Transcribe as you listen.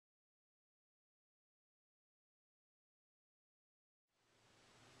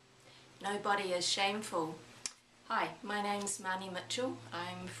No body is shameful. Hi, my name's Marnie Mitchell.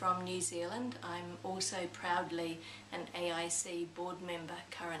 I'm from New Zealand. I'm also proudly an AIC board member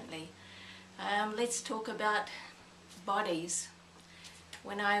currently. Let's talk about bodies.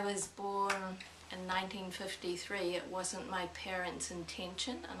 When I was born in 1953, it wasn't my parents'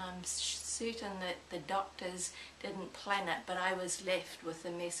 intention, and I'm certain that the doctors didn't plan it, but I was left with the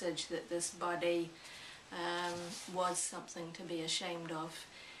message that this body was something to be ashamed of.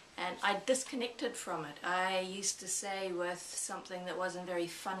 And I disconnected from it. I used to say with something that wasn't very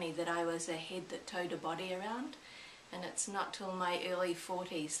funny that I was a head that towed a body around. And it's not till my early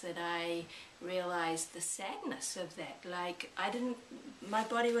 40s that I realized the sadness of that. Like, my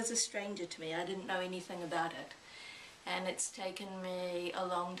body was a stranger to me. I didn't know anything about it. And it's taken me a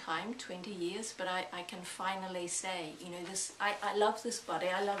long time, 20 years, but I can finally say, you know, I love this body.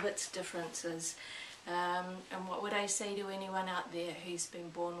 I love its differences. And what would I say to anyone out there who's been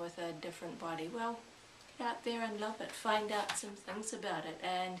born with a different body? Well, get out there and love it. Find out some things about it.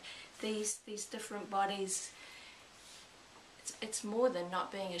 And these different bodies, it's more than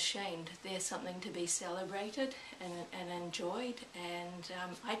not being ashamed. They're something to be celebrated and enjoyed. And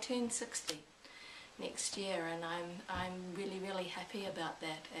I turn 60 next year, and I'm really happy about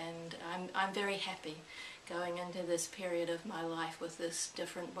that. And I'm very happy going into this period of my life with this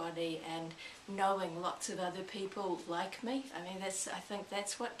different body and knowing lots of other people like me. I mean, I think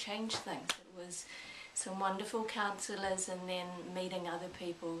that's what changed things. It was some wonderful counsellors and then meeting other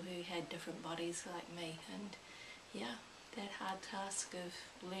people who had different bodies like me. And yeah, that hard task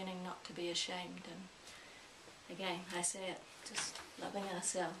of learning not to be ashamed. And again, I say it, just loving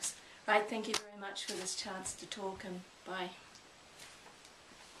ourselves. Right, thank you very much for this chance to talk, and bye.